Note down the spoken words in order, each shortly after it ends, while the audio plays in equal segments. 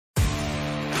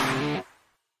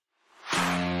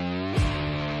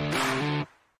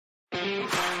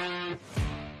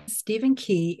Stephen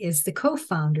Key is the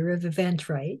co-founder of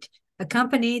Eventbrite, a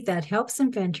company that helps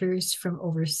inventors from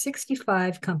over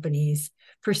 65 companies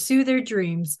pursue their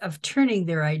dreams of turning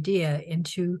their idea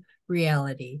into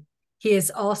reality. He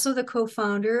is also the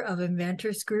co-founder of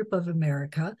Inventors Group of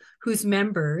America, whose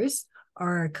members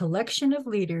are a collection of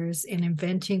leaders in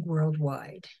inventing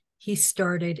worldwide. He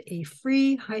started a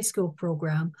free high school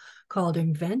program called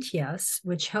Invention,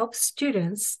 which helps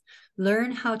students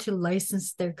learn how to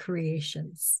license their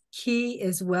creations. He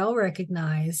is well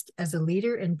recognized as a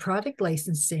leader in product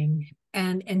licensing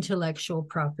and intellectual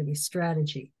property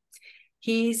strategy.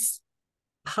 He's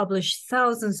published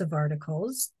thousands of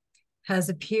articles, has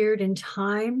appeared in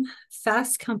Time,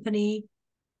 Fast Company,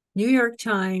 New York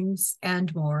Times,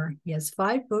 and more. He has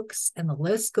 5 books, and the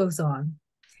list goes on.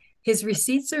 His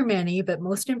receipts are many, but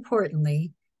most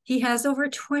importantly, he has over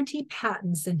 20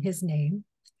 patents in his name,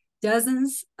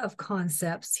 dozens of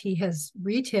concepts he has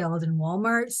retailed in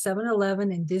Walmart,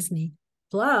 7-Eleven, and Disney.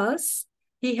 Plus,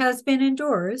 he has been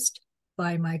endorsed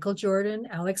by Michael Jordan,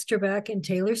 Alex Trebek, and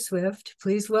Taylor Swift.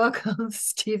 Please welcome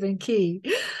Stephen Key.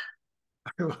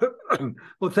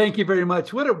 Well, thank you very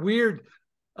much. What a weird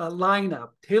lineup.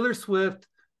 Taylor Swift,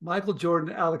 Michael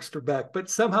Jordan, Alex Trebek, but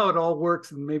somehow it all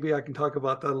works, and maybe I can talk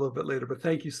about that a little bit later, but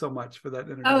thank you so much for that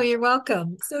introduction. Oh, you're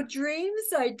welcome. So dreams,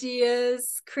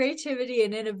 ideas, creativity,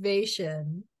 and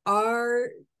innovation are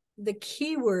the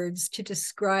keywords to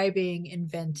describing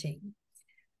inventing.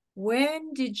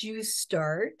 When did you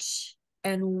start,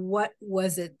 and what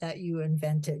was it that you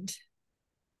invented?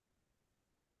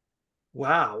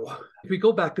 Wow. If we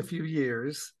go back a few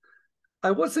years,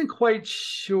 I wasn't quite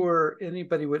sure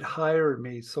anybody would hire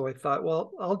me. So I thought,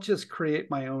 well, I'll just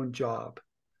create my own job.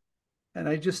 And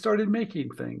I just started making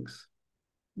things,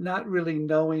 not really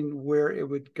knowing where it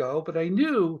would go. But I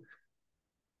knew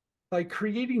by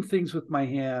creating things with my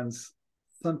hands,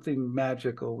 something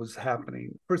magical was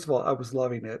happening. First of all, I was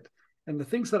loving it. And the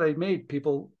things that I made,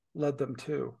 people loved them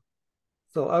too.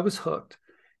 So I was hooked.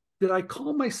 Did I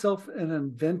call myself an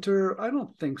inventor? I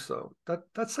don't think so.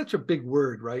 That's such a big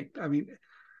word, right? I mean,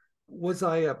 was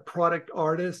I a product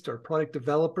artist or product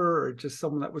developer or just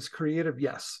someone that was creative?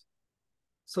 Yes.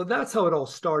 So that's how it all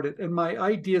started. And my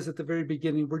ideas at the very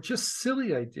beginning were just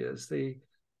silly ideas.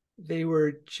 They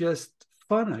were just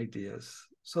fun ideas.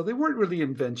 So they weren't really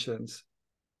inventions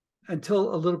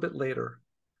until a little bit later,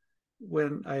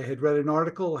 when I had read an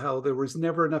article how there was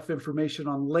never enough information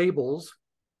on labels.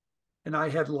 And I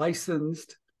had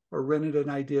licensed or rented an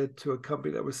idea to a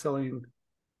company that was selling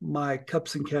my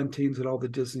cups and canteens at all the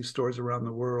Disney stores around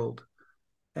the world.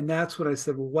 And that's when I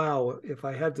said, well, wow, if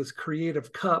I had this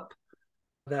creative cup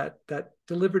that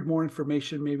delivered more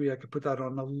information, maybe I could put that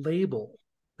on a label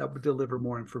that would deliver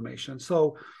more information.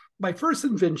 So my first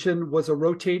invention was a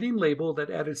rotating label that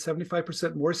added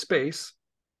 75% more space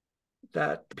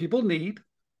that people need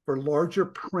for larger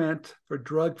print, for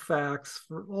drug facts,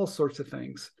 for all sorts of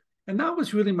things. And that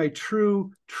was really my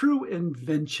true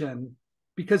invention,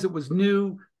 because it was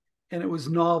new and it was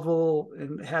novel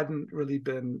and hadn't really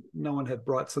been, no one had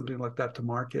brought something like that to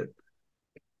market.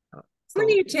 How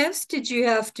many attempts did you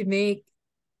have to make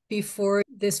before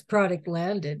this product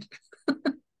landed?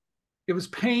 It was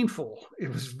painful.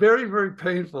 It was very, very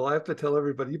painful. I have to tell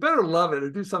everybody, you better love it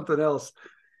or do something else.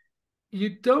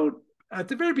 You don't, at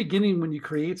the very beginning, when you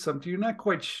create something, you're not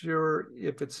quite sure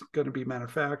if it's going to be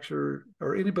manufactured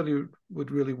or anybody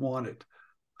would really want it.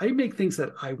 I make things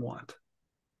that I want,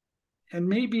 and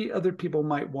maybe other people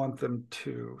might want them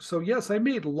too. So yes, I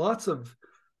made lots of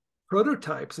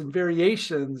prototypes and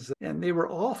variations, and they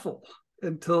were awful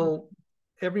until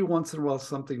every once in a while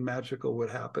something magical would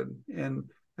happen and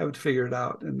I would figure it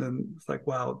out. And then it's like,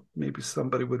 wow, maybe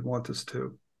somebody would want this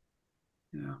too.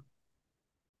 Yeah.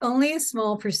 Only a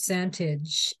small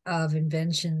percentage of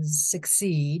inventions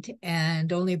succeed,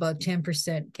 and only about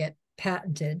 10% get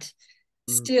patented.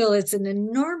 Still, it's an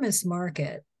enormous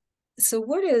market. So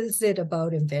what is it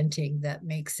about inventing that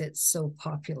makes it so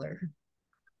popular?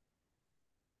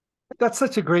 That's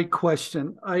such a great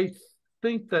question. I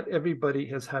think that everybody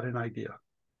has had an idea.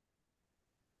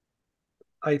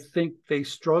 I think they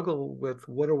struggle with,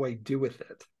 what do I do with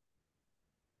it?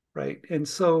 Right. And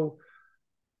so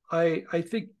I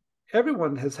think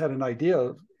everyone has had an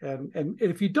idea, and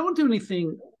if you don't do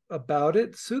anything about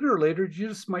it, sooner or later you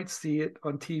just might see it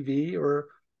on TV or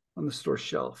on the store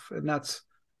shelf, and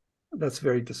that's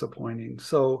very disappointing.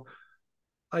 So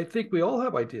I think we all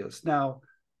have ideas. Now,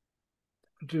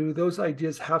 do those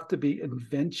ideas have to be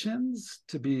inventions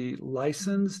to be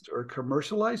licensed or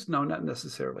commercialized? No, not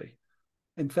necessarily.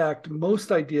 In fact,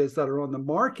 most ideas that are on the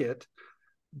market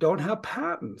don't have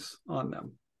patents on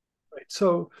them. Right.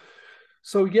 So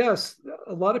So yes,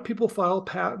 a lot of people file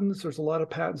patents. There's a lot of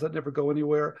patents that never go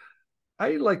anywhere.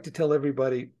 I like to tell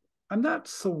everybody, I'm not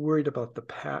so worried about the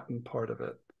patent part of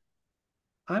it.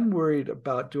 I'm worried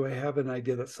about, do I have an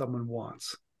idea that someone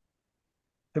wants?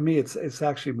 To me, it's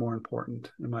actually more important,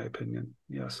 in my opinion.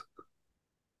 Yes.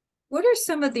 What are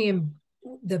some of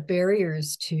the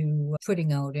barriers to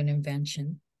putting out an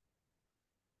invention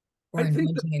or I think that,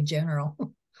 inventing in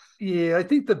general? yeah, I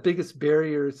think the biggest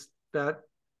barrier is that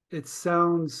it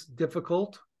sounds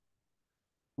difficult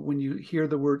when you hear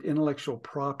the word intellectual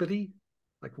property.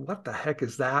 Like, what the heck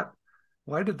is that?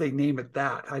 Why did they name it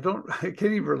that? I can't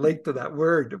even relate to that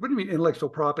word. What do you mean intellectual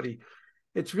property?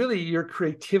 It's really your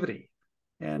creativity,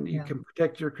 and you Yeah. can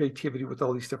protect your creativity with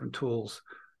all these different tools.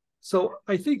 So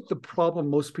I think the problem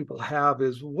most people have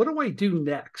is, what do I do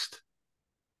next?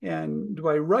 And do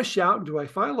I rush out and do I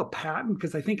file a patent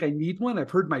because I think I need one? I've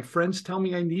heard my friends tell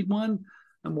me I need one.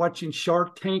 I'm watching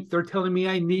Shark Tank. They're telling me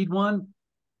I need one.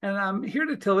 And I'm here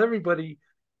to tell everybody,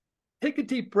 take a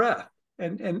deep breath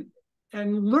and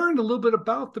learn a little bit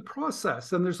about the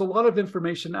process. And there's a lot of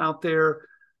information out there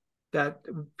that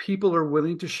people are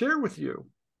willing to share with you.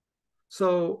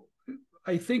 So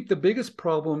I think the biggest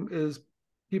problem is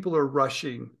people are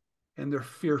rushing and they're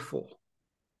fearful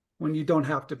when you don't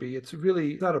have to be. It's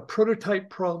really not a prototype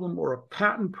problem or a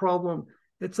patent problem.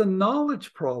 It's a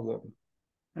knowledge problem.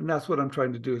 And that's what I'm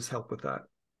trying to do, is help with that.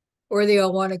 Or they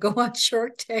all want to go on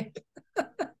Shark Tank.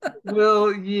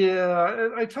 Well, yeah,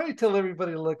 I try to tell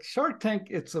everybody, look, Shark Tank,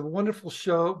 it's a wonderful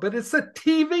show, but it's a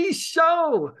TV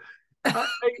show.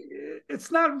 It's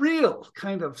not real,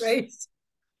 kind of. Right.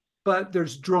 But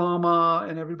there's drama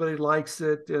and everybody likes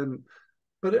it.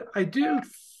 But I do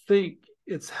think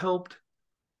it's helped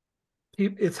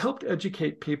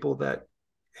educate people that,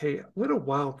 hey, what a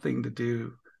wild thing to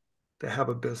do to have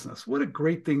a business. What a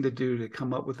great thing to do to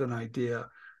come up with an idea.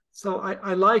 So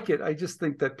I like it. I just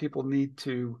think that people need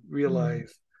to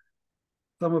realize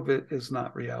some of it is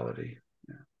not reality.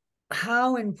 Yeah.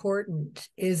 How important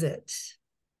is it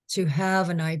to have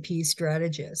an IP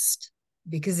strategist?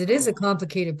 Because it is a Oh,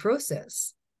 complicated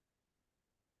process.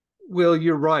 well,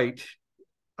 you're right.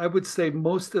 I would say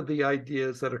most of the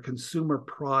ideas that are consumer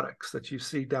products that you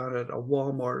see down at a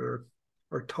Walmart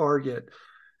or Target,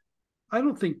 I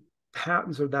don't think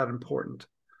patents are that important.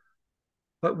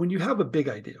 But when you have a big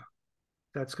idea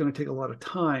that's going to take a lot of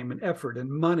time and effort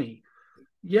and money,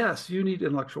 yes, you need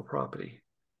intellectual property.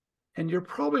 And you're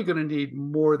probably going to need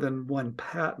more than one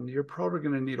patent. You're probably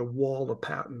going to need a wall of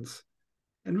patents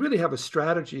and really have a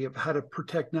strategy of how to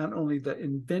protect not only the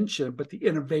invention, but the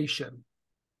innovation,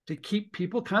 to keep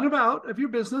people kind of out of your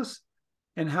business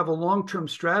and have a long-term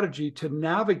strategy to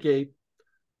navigate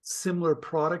similar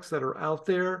products that are out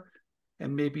there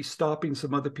and maybe stopping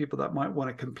some other people that might want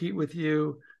to compete with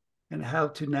you, and how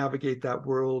to navigate that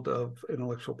world of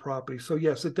intellectual property. So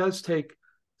yes, it does take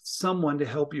someone to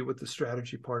help you with the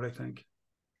strategy part, I think.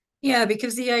 Yeah,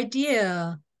 because the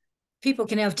idea, people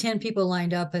can have 10 people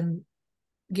lined up and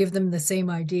give them the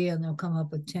same idea and they'll come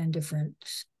up with 10 different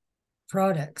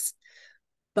products.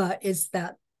 But it's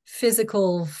that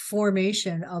physical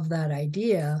formation of that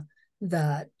idea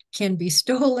that can be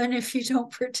stolen if you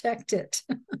don't protect it.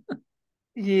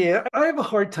 Yeah, I have a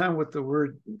hard time with the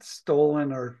word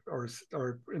stolen or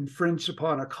infringed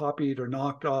upon or copied or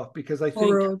knocked off, because I think,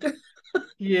 Borrowed.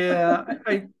 yeah,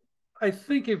 I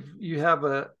think if you have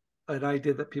an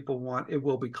idea that people want, it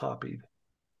will be copied,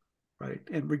 right?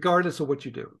 And regardless of what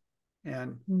you do.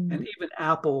 And even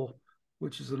Apple,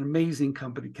 which is an amazing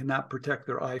company, cannot protect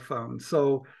their iPhone.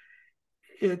 So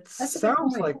it That's a good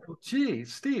sounds point. like, well, gee,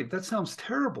 Steve, that sounds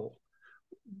terrible,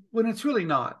 when it's really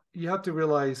not. You have to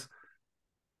realize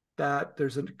that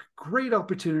there's a great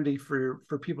opportunity for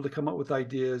people to come up with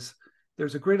ideas.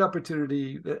 There's a great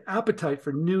opportunity. The appetite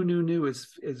for new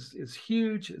is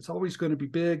huge. It's always going to be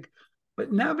big,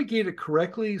 but navigate it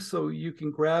correctly so you can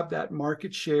grab that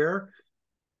market share.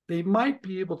 They might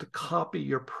be able to copy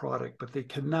your product, but they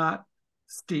cannot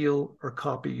steal or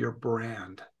copy your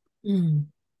brand. Mm,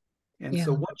 And yeah.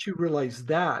 so once you realize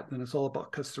that, then it's all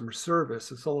about customer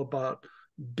service. It's all about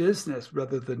business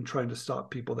rather than trying to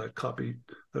stop people that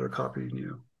are copying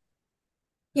you.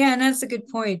 Yeah, and that's a good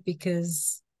point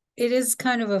because it is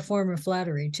kind of a form of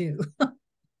flattery too.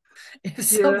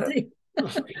 If Yeah.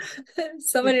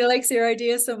 somebody likes your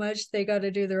idea so much, they got to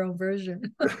do their own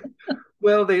version.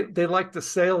 Well, they like the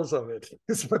sales of it,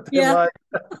 is what they Yeah, like.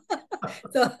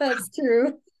 so that's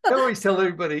true. I always tell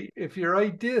everybody, if your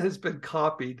idea has been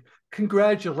copied,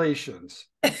 congratulations.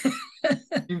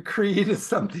 You've created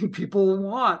something people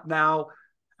want. Now,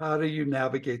 how do you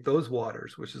navigate those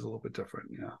waters, which is a little bit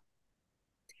different? Yeah.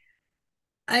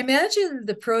 I imagine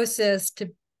the process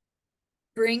to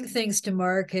bring things to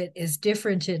market is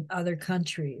different in other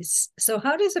countries. So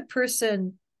how does a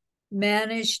person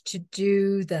manage to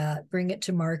do that, bring it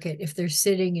to market if they're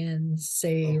sitting in,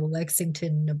 say,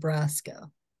 Lexington,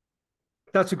 Nebraska?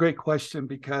 That's a great question,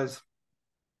 because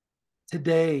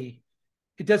today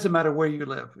it doesn't matter where you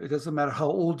live. It doesn't matter how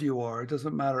old you are. It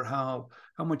doesn't matter how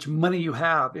much money you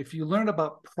have. If you learn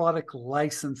about product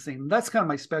licensing, that's kind of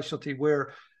my specialty,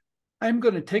 where I'm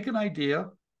going to take an idea,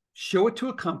 show it to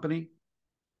a company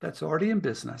that's already in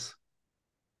business,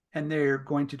 and they're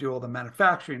going to do all the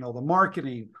manufacturing, all the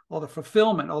marketing, all the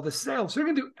fulfillment, all the sales. They're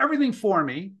going to do everything for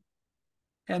me,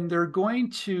 and they're going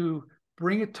to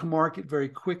bring it to market very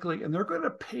quickly, and they're going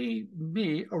to pay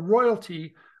me a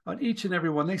royalty on each and every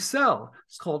one they sell.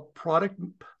 It's called product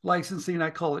licensing.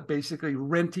 I call it basically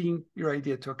renting your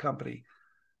idea to a company.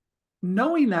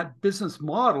 Knowing that business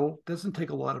model doesn't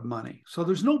take a lot of money. So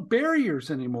there's no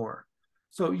barriers anymore.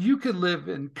 So you could live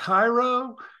in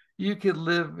Cairo, you could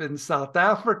live in South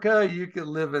Africa, you could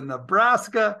live in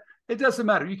Nebraska. It doesn't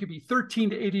matter. You could be 13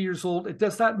 to 80 years old. It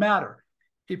does not matter.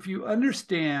 If you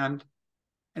understand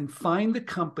and find the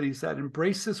companies that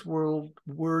embrace this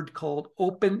word called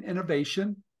open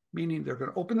innovation, meaning they're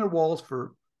going to open their walls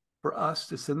for us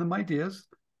to send them ideas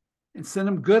and send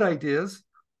them good ideas.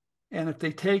 And if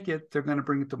they take it, they're going to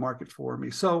bring it to market for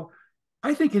me. So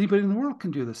I think anybody in the world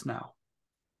can do this now.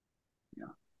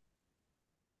 Yeah.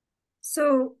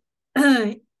 So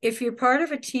if you're part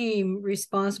of a team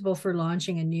responsible for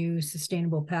launching a new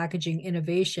sustainable packaging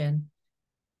innovation,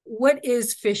 what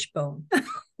is Fishbone?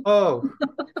 Oh,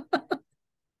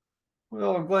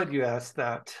 well, I'm glad you asked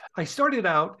that. I started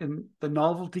out in the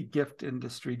novelty gift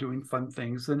industry doing fun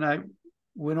things, and I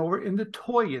went over in the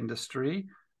toy industry,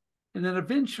 and then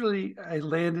eventually I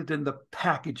landed in the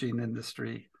packaging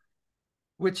industry,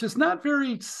 which is not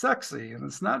very sexy and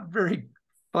it's not very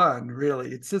fun,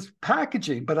 really. It's just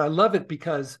packaging, but I love it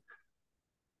because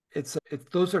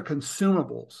those are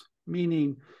consumables,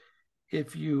 meaning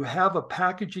if you have a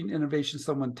packaging innovation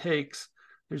someone takes,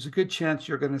 there's a good chance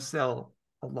you're going to sell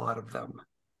a lot of them.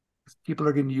 People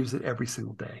are going to use it every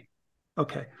single day.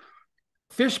 Okay.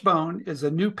 Fishbone is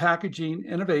a new packaging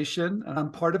innovation, and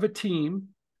I'm part of a team.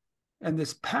 And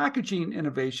this packaging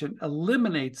innovation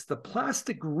eliminates the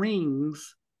plastic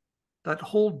rings that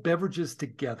hold beverages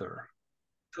together.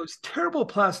 Those terrible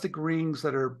plastic rings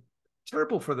that are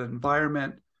terrible for the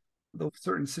environment, those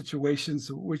certain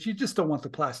situations which you just don't want the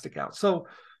plastic out. So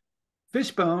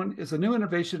Fishbone is a new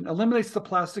innovation, eliminates the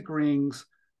plastic rings,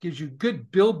 gives you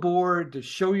good billboard to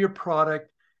show your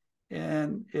product,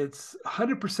 and it's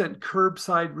 100%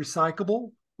 curbside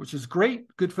recyclable, which is great,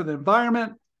 good for the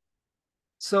environment.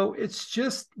 So it's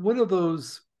just one of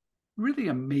those really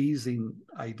amazing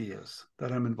ideas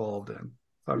that I'm involved in.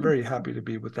 So I'm very happy to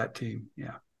be with that team.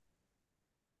 Yeah.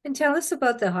 And tell us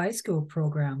about the high school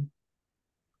program.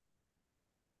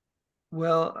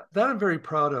 Well, that I'm very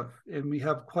proud of. And we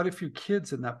have quite a few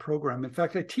kids in that program. In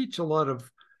fact, I teach a lot of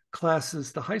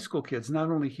classes to high school kids, not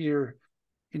only here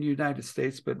in the United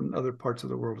States, but in other parts of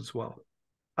the world as well.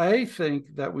 I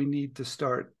think that we need to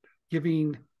start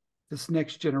giving this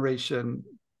next generation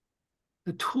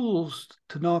the tools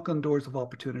to knock on doors of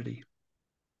opportunity.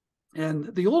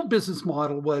 And the old business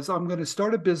model was, I'm going to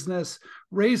start a business,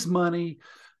 raise money,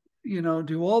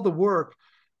 do all the work.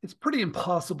 It's pretty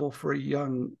impossible for a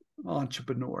young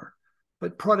entrepreneur.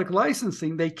 But product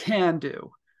licensing, they can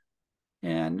do.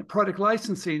 And product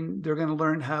licensing, they're going to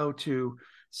learn how to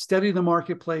study the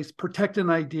marketplace, protect an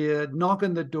idea, knock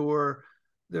on the door.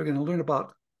 They're going to learn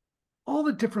about all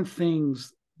the different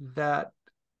things that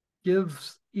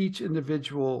gives each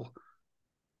individual,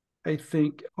 I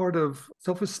think, part of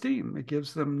self-esteem. It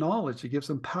gives them knowledge. It gives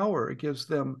them power. It gives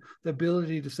them the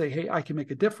ability to say, hey, I can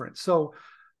make a difference. So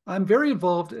I'm very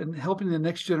involved in helping the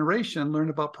next generation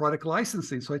learn about product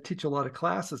licensing. So I teach a lot of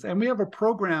classes. And we have a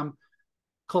program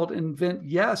called Invent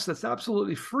Yes that's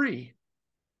absolutely free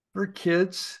for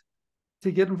kids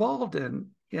to get involved in.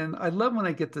 And I love when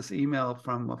I get this email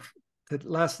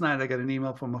last night I got an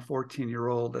email from a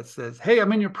 14-year-old that says, hey,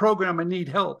 I'm in your program. I need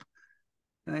help.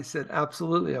 And I said,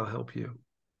 absolutely, I'll help you.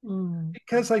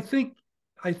 Because I think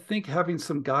having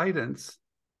some guidance,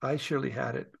 I surely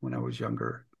had it when I was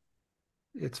younger.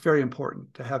 It's very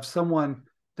important to have someone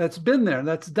that's been there,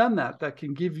 that's done that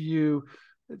can give you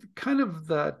kind of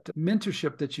that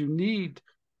mentorship that you need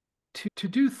to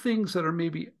do things that are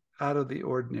maybe out of the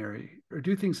ordinary, or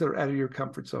do things that are out of your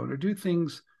comfort zone, or do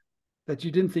things that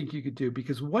you didn't think you could do.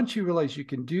 Because once you realize you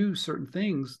can do certain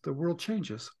things, the world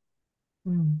changes.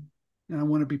 And I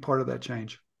want to be part of that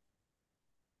change.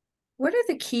 What are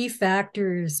the key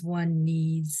factors one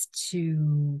needs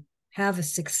to have a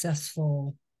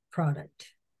successful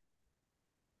product?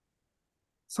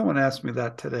 Someone asked me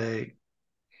that today,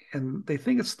 and they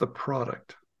think it's the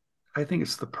product. I think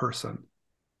it's the person.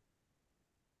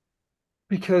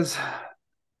 Because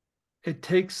it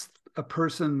takes a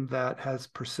person that has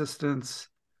persistence,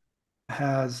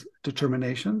 has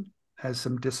determination, has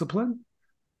some discipline,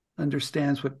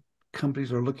 understands what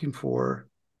companies are looking for,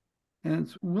 and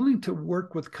is willing to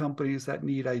work with companies that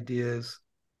need ideas.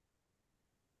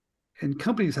 And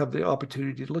companies have the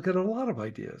opportunity to look at a lot of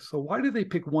ideas. So why do they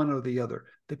pick one or the other?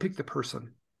 They pick the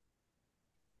person,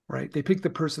 right? They pick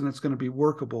the person that's going to be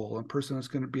workable, a person that's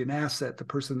going to be an asset, the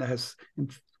person that's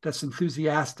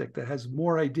enthusiastic, that has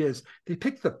more ideas. They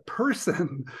pick the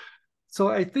person. So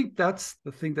I think that's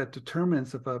the thing that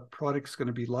determines if a product's going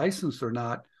to be licensed or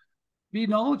not. Be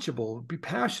knowledgeable, be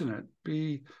passionate,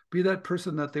 be that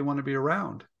person that they want to be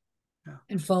around. Yeah.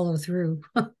 And follow through.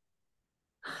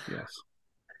 Yes.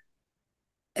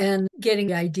 And getting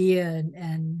the idea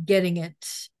and getting it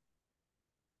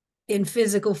in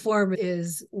physical form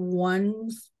is one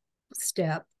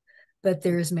step, but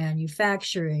there's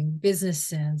manufacturing, business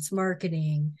sense,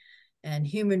 marketing, and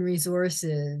human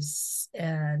resources.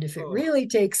 And if it really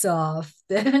takes off,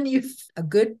 then you've a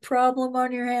good problem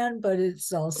on your hand, but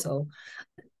it's also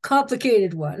a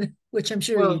complicated one, which I'm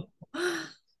sure you know.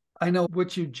 I know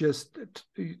what you just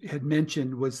had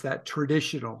mentioned was that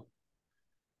traditional,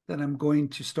 that I'm going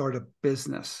to start a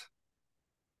business.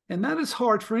 And that is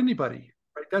hard for anybody,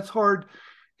 right? That's hard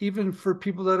even for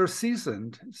people that are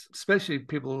seasoned, especially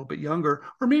people a little bit younger,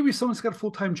 or maybe someone's got a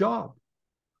full-time job,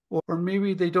 or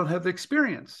maybe they don't have the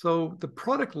experience. So the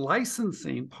product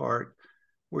licensing part,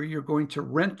 where you're going to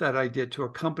rent that idea to a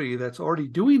company that's already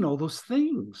doing all those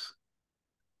things.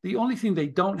 The only thing they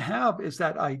don't have is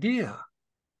that idea.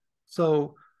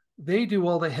 So they do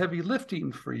all the heavy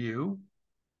lifting for you,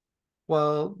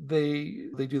 while they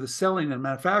do the selling and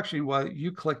manufacturing, while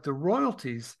you collect the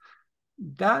royalties.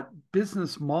 That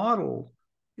business model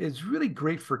is really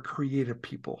great for creative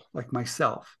people like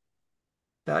myself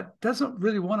that doesn't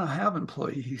really want to have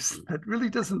employees, that really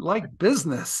doesn't like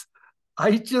business.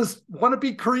 I just want to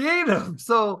be creative.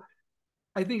 So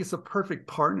I think it's a perfect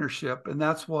partnership. And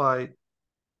that's why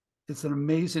it's an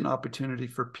amazing opportunity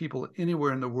for people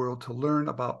anywhere in the world to learn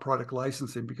about product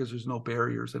licensing, because there's no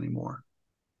barriers anymore.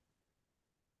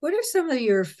 What are some of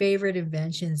your favorite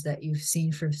inventions that you've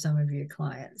seen from some of your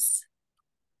clients?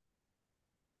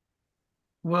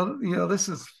 Well, this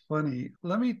is funny.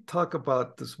 Let me talk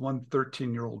about this one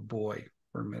 13-year-old boy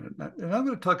for a minute. And I'm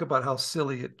going to talk about how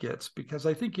silly it gets, because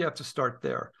I think you have to start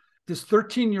there. This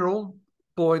 13-year-old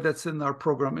boy that's in our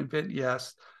program, Invent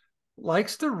Yes,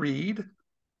 likes to read,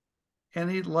 and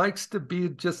he likes to be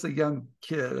just a young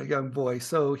kid, a young boy.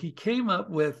 So he came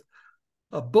up with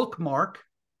a bookmark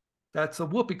that's a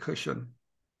whoopee cushion.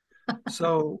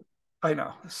 So I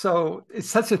know. So it's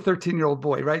such a 13-year-old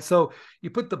boy, right? So you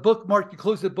put the bookmark, you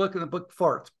close the book, and the book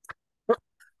farts.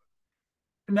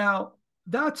 Now,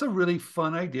 that's a really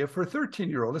fun idea for a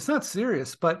 13-year-old. It's not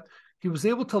serious, but he was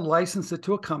able to license it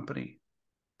to a company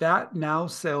that now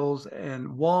sells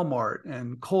in Walmart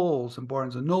and Kohl's and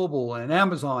Barnes and Noble and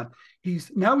Amazon.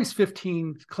 He's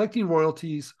 15, collecting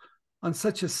royalties on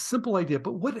such a simple idea.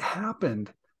 But what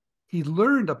happened? He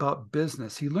learned about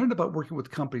business. He learned about working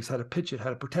with companies, how to pitch it, how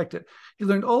to protect it. He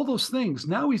learned all those things.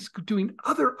 Now he's doing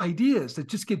other ideas that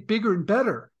just get bigger and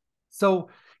better. So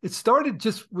it started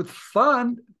just with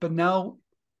fun, but now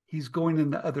he's going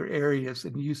into other areas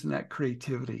and using that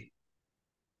creativity.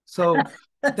 So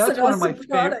that's one of my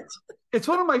favorites. It's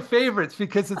one of my favorites,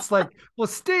 because it's like, well,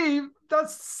 Steve,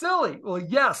 that's silly. Well,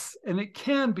 yes, and it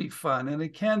can be fun and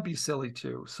it can be silly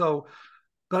too. So,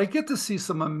 but I get to see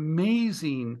some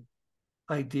amazing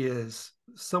ideas.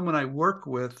 Someone I work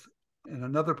with in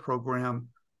another program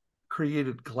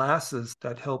created glasses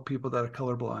that help people that are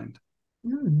colorblind.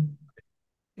 And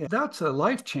that's a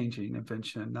life-changing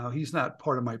invention. Now, he's not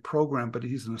part of my program, but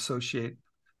he's an associate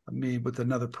of me with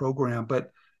another program.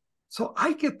 But so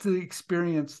I get to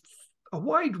experience a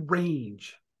wide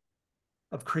range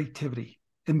of creativity,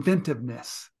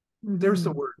 inventiveness. There's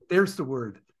the word. There's the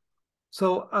word.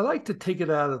 So I like to take it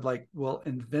out of like, well,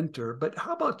 inventor, but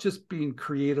how about just being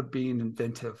creative, being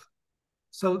inventive?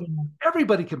 So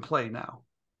everybody can play now.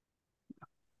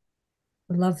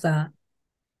 I love that.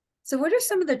 So what are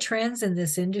some of the trends in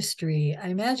this industry? I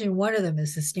imagine one of them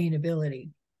is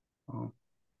sustainability. Oh.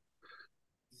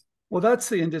 Well, that's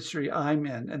the industry I'm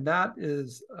in, and that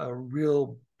is a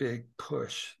real big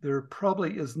push. There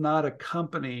probably is not a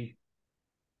company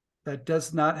that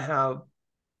does not have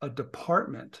a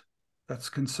department that's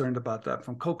concerned about that,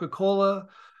 from Coca-Cola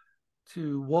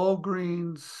to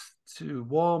Walgreens to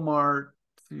Walmart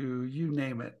to you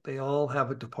name it. They all have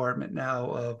a department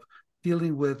now of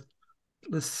dealing with,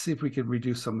 let's see if we can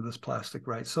reduce some of this plastic,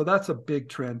 right? So that's a big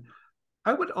trend.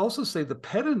 I would also say the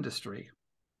pet industry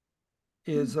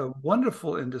is a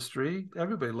wonderful industry.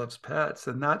 Everybody loves pets,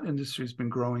 and that industry has been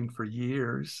growing for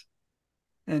years.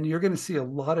 And you're going to see a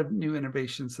lot of new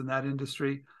innovations in that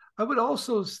industry. I would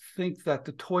also think that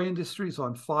the toy industry is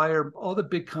on fire. All the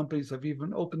big companies have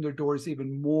even opened their doors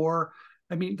even more.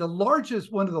 I mean,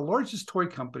 one of the largest toy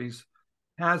companies,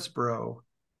 Hasbro,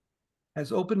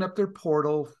 has opened up their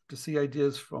portal to see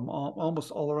ideas from almost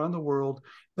all around the world,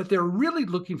 but they're really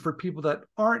looking for people that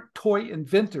aren't toy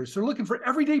inventors. They're looking for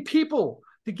everyday people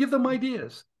to give them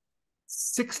ideas.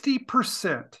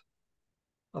 60%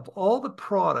 of all the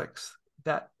products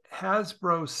that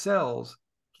Hasbro sells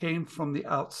came from the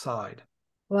outside.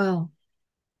 Wow.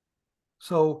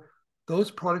 So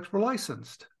those products were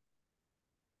licensed.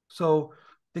 So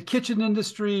the kitchen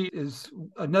industry is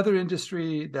another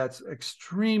industry that's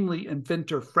extremely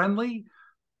inventor friendly.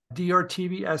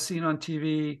 DRTV, as seen on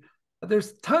TV,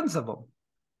 there's tons of them.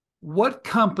 What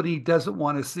company doesn't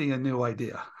want to see a new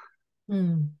idea?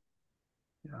 Mm,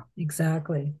 Yeah.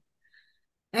 exactly.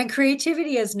 And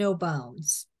creativity has no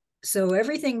bounds. So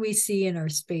everything we see in our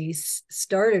space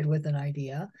started with an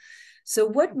idea. So,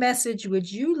 what message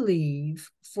would you leave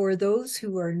for those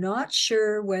who are not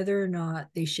sure whether or not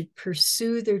they should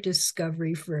pursue their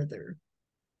discovery further?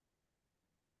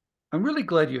 I'm really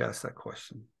glad you asked that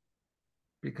question,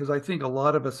 because I think a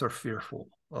lot of us are fearful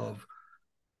of,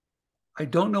 I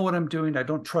don't know what I'm doing. I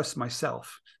don't trust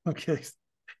myself. Okay.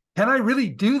 Can I really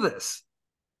do this?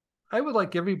 I would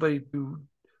like everybody to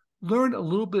learn a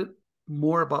little bit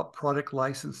more about product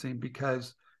licensing,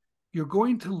 because you're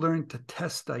going to learn to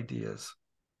test ideas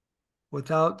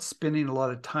without spending a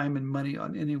lot of time and money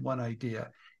on any one idea.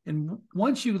 And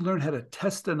once you learn how to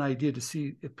test an idea to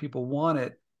see if people want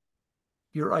it,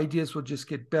 your ideas will just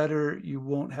get better. You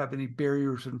won't have any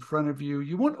barriers in front of you.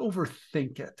 You won't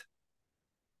overthink it.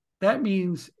 That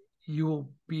means you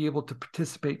will be able to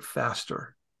participate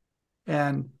faster.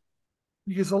 And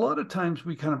because a lot of times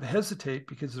we kind of hesitate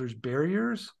because there's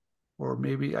barriers, or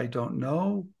maybe I don't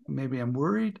know, maybe I'm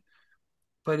worried.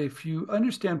 But if you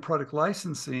understand product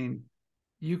licensing,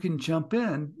 you can jump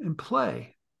in and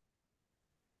play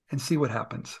and see what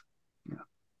happens. Yeah.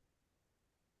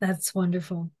 That's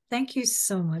wonderful. Thank you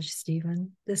so much,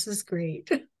 Stephen. This is great.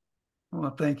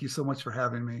 Well, thank you so much for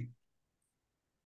having me.